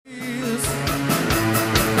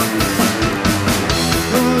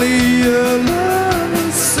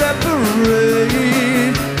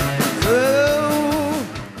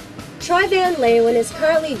Leeuwen is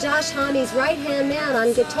currently Josh Homme's right-hand man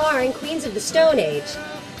on guitar in Queens of the Stone Age.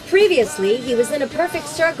 Previously, he was in a perfect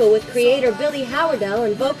circle with creator Billy Howardell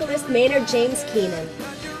and vocalist Maynard James Keenan.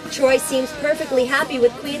 Troy seems perfectly happy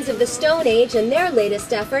with Queens of the Stone Age and their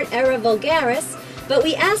latest effort, Era Vulgaris, but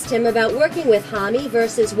we asked him about working with Homme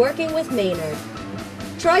versus working with Maynard.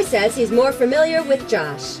 Troy says he's more familiar with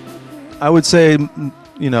Josh. I would say,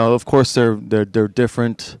 of course they're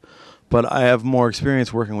different, but I have more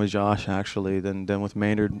experience working with Josh actually than with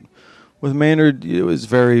Maynard. With Maynard, it was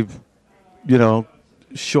very,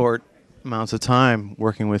 short amounts of time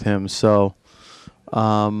working with him, so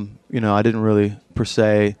I didn't really per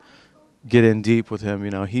se get in deep with him.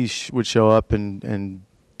 He would show up and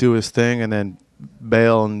do his thing and then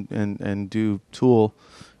bail and do Tool,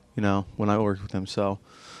 when I worked with him. So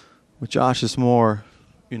with Josh, it's more,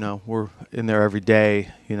 we're in there every day,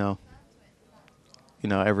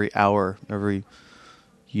 every hour, every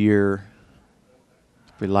year,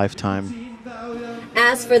 every lifetime.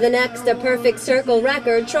 As for the next A Perfect Circle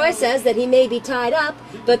record, Troy says that he may be tied up,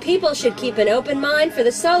 but people should keep an open mind for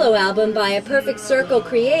the solo album by A Perfect Circle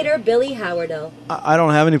creator Billy Howardell. I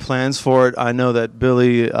don't have any plans for it. I know that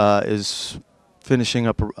Billy is finishing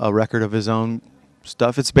up a record of his own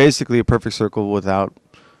stuff. It's basically A Perfect Circle without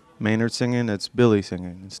Maynard singing. It's Billy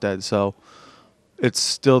singing instead. So it's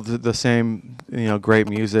still the same, great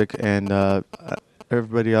music, and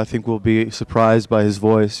everybody I think will be surprised by his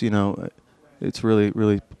voice. It's really,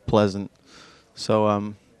 really pleasant.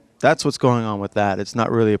 So that's what's going on with that. It's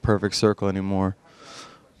not really A Perfect Circle anymore.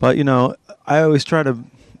 But, I always try to,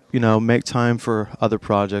 make time for other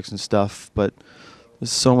projects and stuff. But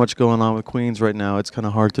there's so much going on with Queens right now, it's kind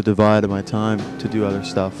of hard to divide my time to do other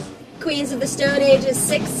stuff. Queens of the Stone Age's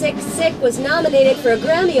Sick, Sick, Sick was nominated for a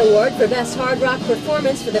Grammy Award for Best Hard Rock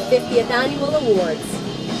Performance for the 50th Annual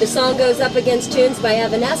Awards. The song goes up against tunes by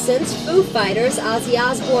Evanescence, Foo Fighters, Ozzy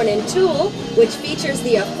Osbourne, and Tool, which features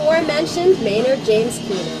the aforementioned Maynard James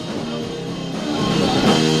Keenan.